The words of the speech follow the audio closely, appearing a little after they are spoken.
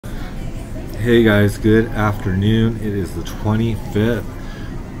Hey guys, good afternoon. It is the 25th.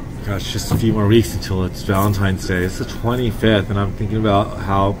 Gosh, just a few more weeks until it's Valentine's Day. It's the 25th, and I'm thinking about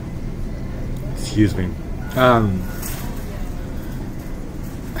how, excuse me,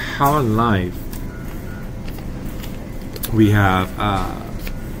 how in life we have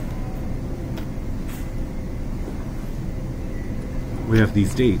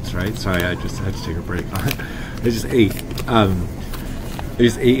these dates, right? Sorry, I just had to take a break. I just ate. I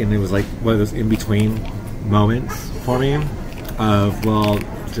just ate, and it was like one of those in-between moments for me of, well,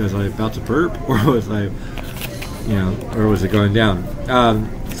 was I about to burp, or was I, or was it going down?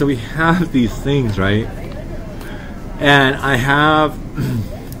 So we have these things, right? And I have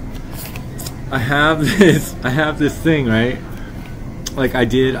this thing, right? Like I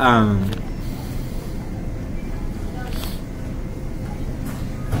did,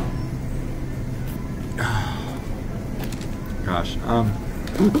 gosh,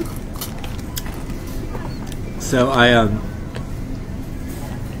 so I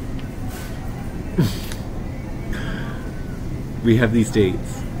we have these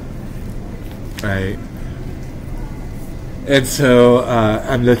dates, right? And so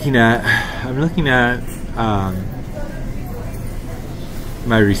I'm looking at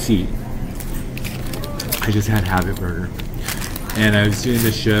my receipt. I just had Habit Burger, and I was doing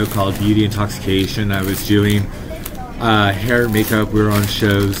this show called Beauty Intoxication. I was doing hair and makeup. We were on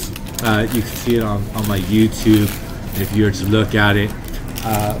shows. You can see it on my YouTube if you were to look at it.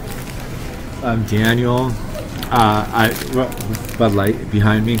 I'm Daniel. Bud Light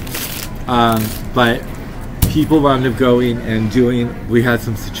behind me. But people wound up going and doing. We had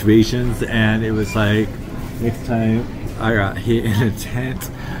some situations, and it was like next time I got hit in a tent,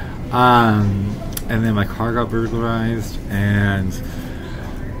 and then my car got burglarized, and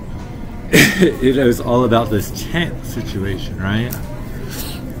it was all about this tent situation, right?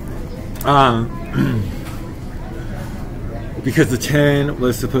 Because the tent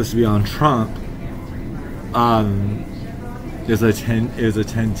was supposed to be on Trump. It was a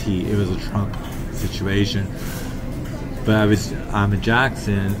 10T. It was a Trump situation. But I'm a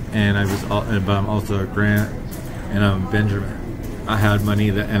Jackson, and but I'm also a Grant, and I'm Benjamin. I had money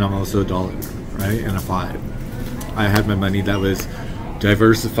and I'm also a dollar, right, and a 5. I had my money that was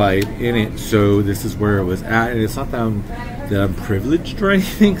diversified in it, so this is where it was at. And it's not that I'm privileged or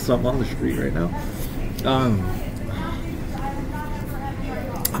anything, so I'm on the street right now.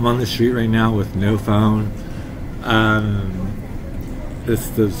 I'm on the street right now with no phone. It's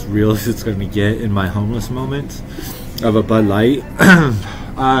the realest it's going to get in my homeless moment of a Bud Light.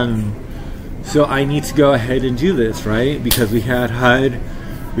 So I need to go ahead and do this, right? Because we had HUD,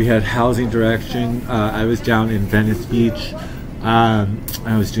 we had housing direction. I was down in Venice Beach. I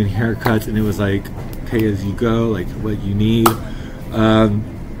was doing haircuts, and it was like pay as you go, like what you need.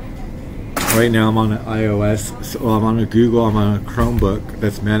 Right now I'm on an iOS, so I'm on a Google, I'm on a Chromebook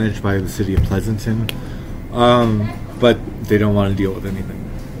that's managed by the city of Pleasanton. But they don't want to deal with anything,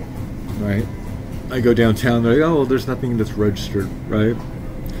 right? I go downtown, they're like, oh, well, there's nothing that's registered, right?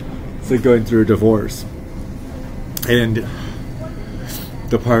 It's like going through a divorce. And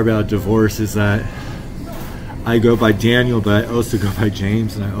the part about divorce is that I go by Daniel, but I also go by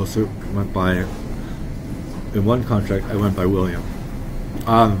James, and I also went by, in one contract, I went by William.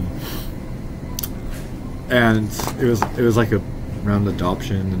 And it was like around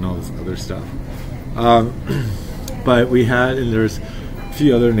adoption and all this other stuff. But we had, and there's a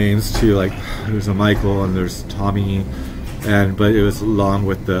few other names too, like there's a Michael and there's Tommy, but it was along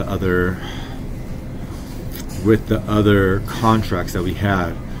with the other contracts that we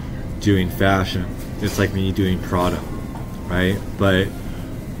had doing fashion. It's like me doing product, right? But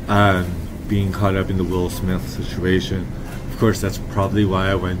being caught up in the Will Smith situation. Of course, that's probably why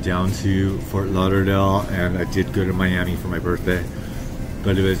I went down to Fort Lauderdale, and I did go to Miami for my birthday.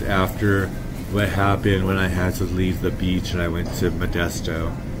 But it was after what happened when I had to leave the beach, and I went to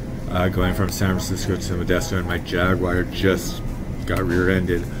Modesto, going from San Francisco to Modesto, and my Jaguar just got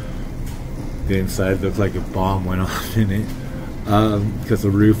rear-ended. The inside looked like a bomb went off in it, because the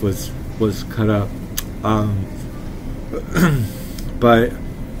roof was cut up. But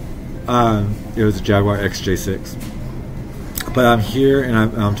it was a Jaguar XJ6. But I'm here, and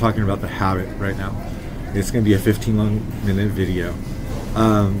I'm talking about the Habit right now. It's going to be a 15-minute video.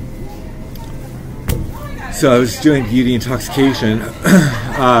 So I was doing Beauty Intoxication.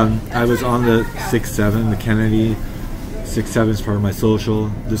 I was on the 6-7, the Kennedy 6-7 is part of my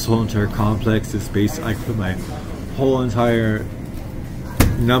social. This whole entire complex is based. I put my whole entire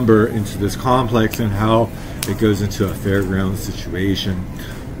number into this complex and how it goes into a fairground situation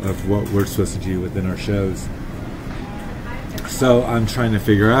of what we're supposed to do within our shows. So I'm trying to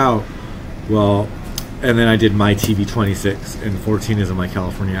figure out Well, and then I did my TV 26, and 14 is in my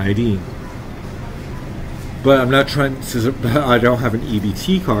California ID. But I'm not trying to, I don't have an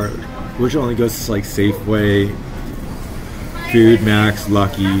EBT card, which only goes to like Safeway, Food Max,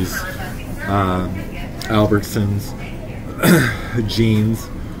 Lucky's, Albertsons, Jeans,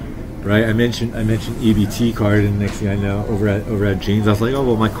 right? I mentioned EBT card, and the next thing I know, over at Jeans, I was like, oh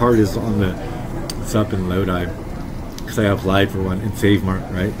well, my card is on it's up in Lodi, because I applied for one in Save Mart,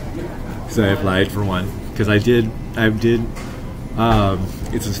 right? So I applied for one because I did.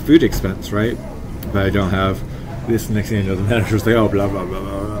 It's a food expense, right? But I don't have this. Next thing I know, the manager's like, oh, blah blah blah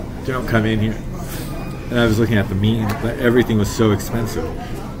blah blah, don't come in here. And I was looking at the meat, but everything was so expensive.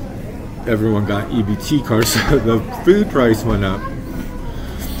 Everyone got EBT cards, so the food price went up.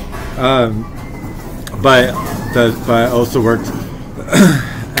 But I also worked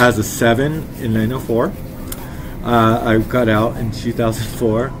as a 7 in 904. I got out in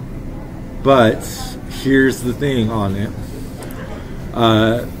 2004, but here's the thing on it.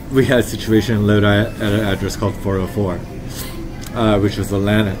 We had a situation in Lodi at an address called 404, which was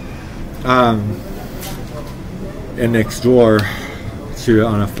Atlanta. And next door to,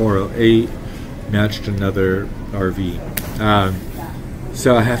 on a 408, matched another RV.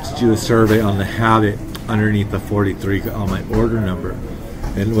 So I have to do a survey on the habit underneath the 43 on my order number,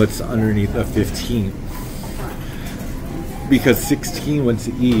 and what's underneath the 15. Because 16 went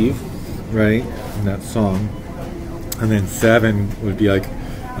to Eve, right, in that song, and then 7 would be like,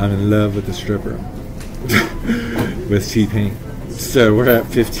 I'm in love with the stripper, with T-Pain. So we're at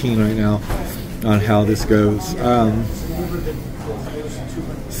 15 right now on how this goes.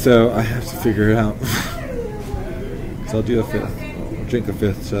 So I have to figure it out. So I'll do a 5th. I'll drink a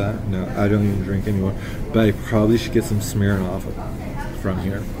 5th to that. No, I don't even drink anymore. But I probably should get some Smirnoff from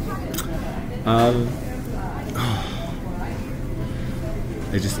here.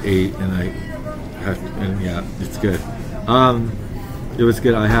 I just ate, and I have to, and yeah, it's good. It was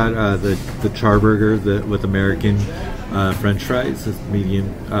good. I had the charburger with American French fries,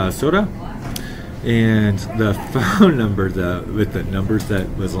 medium soda, and the phone number with the numbers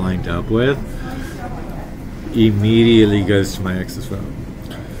that was lined up with immediately goes to my ex's phone.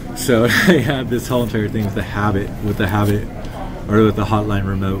 So I had this whole entire thing with the habit, or with the hotline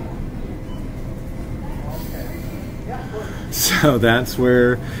remote. So that's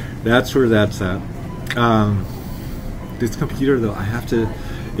where that's at. This computer though, I have to.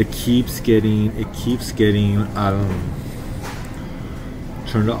 It keeps getting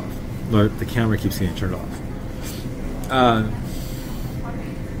turned off. Or the camera keeps getting turned off.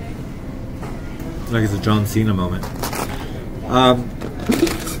 Like it's a John Cena moment.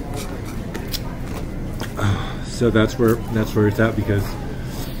 So that's where it's at, because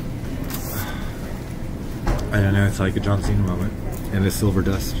I don't know, it's like a John Cena moment. And the silver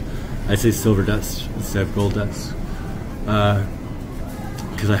dust. I say silver dust instead of gold dust.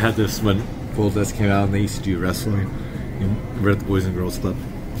 Because I had this when Gold Dust came out and they used to do wrestling in the Boys and Girls Club.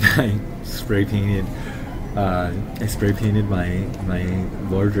 I spray painted my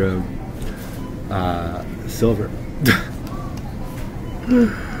wardrobe silver.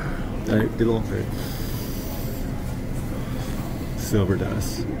 I did a little bit. Silver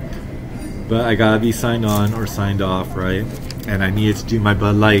dust. But I gotta be signed on or signed off, right? And I needed to do my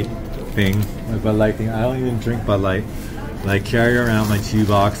Bud Light thing. I don't even drink Bud Light. But I carry around my 2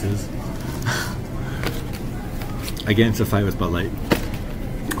 boxes. I get into a fight with Bud Light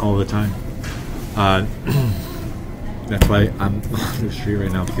all the time. That's why I'm on the street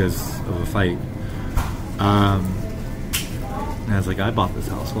right now, because of a fight. And I was like, I bought this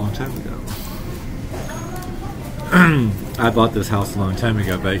house a long time ago. I bought this house a long time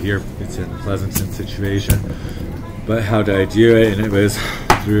ago, but here it's in a Pleasanton situation. But how did I do it? And it was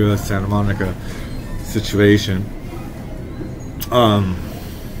through a Santa Monica situation.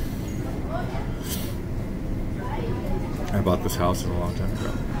 I bought this house a long time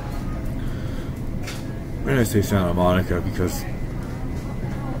ago. And I say Santa Monica because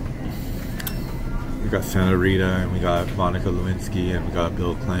we got Santa Rita, and we got Monica Lewinsky, and we got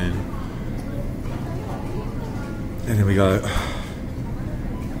Bill Clinton, and then we got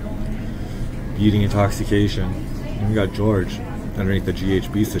Beauty Intoxication, and we got George underneath the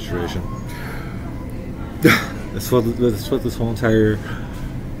GHB situation. That's what this whole entire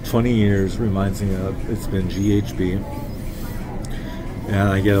 20 years reminds me of. It's been GHB, and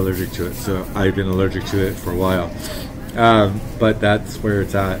I get allergic to it. So I've been allergic to it for a while, but that's where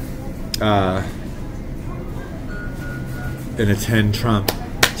it's at. And a 10 Trump.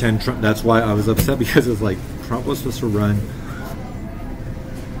 That's why I was upset, because it's like Trump was supposed to run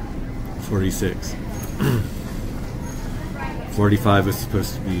 46. 45 was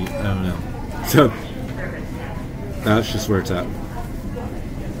supposed to be, I don't know. So that's just where it's at.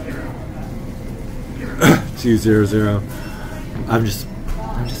 200. I'm just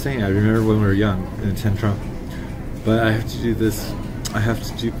saying. I remember when we were young in 10 Trump, but I have to do this.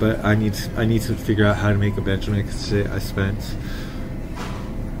 But I need to figure out how to make a Benjamin. Because today I spent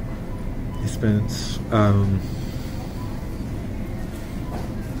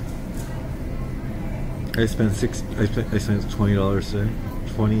 $20 today.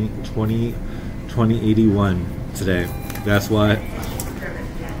 2081 today. That's why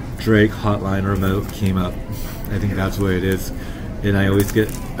Drake Hotline Remote came up. I think that's what it is. And I always get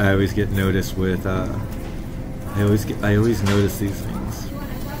noticed with I always notice these things.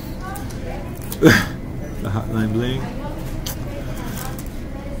 The hotline bling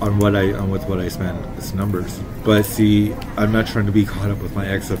on what I spend. It's numbers. But see, I'm not trying to be caught up with my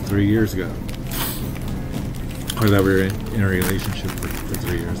ex of 3 years ago, or that we were in a relationship for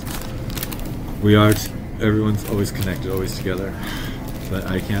 3 years. We are. Everyone's always connected, always together. But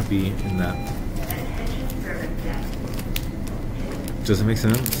I can't be in that. Does it make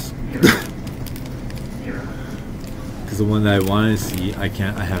sense? Because the one that I wanted to see, I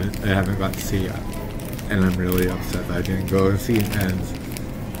haven't got to see yet, and I'm really upset that I didn't go and see it. And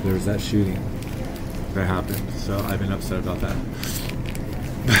there was that shooting that happened, so I've been upset about that.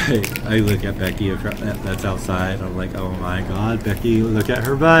 But I look at Becky that's outside. I'm like, oh my God, Becky, look at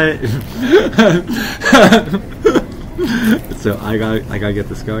her butt. So I gotta get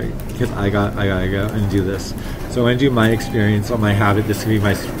this going because I gotta go and do this. So I'm gonna do my experience on my habit. This will be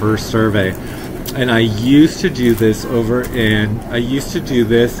my first survey, and I used to do this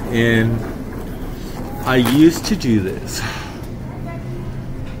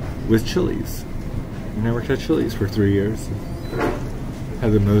with Chili's. And I worked at Chili's for 3 years.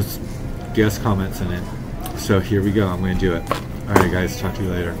 Had the most guest comments in it. So here we go. I'm gonna do it. All right, guys. Talk to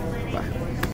you later. Bye.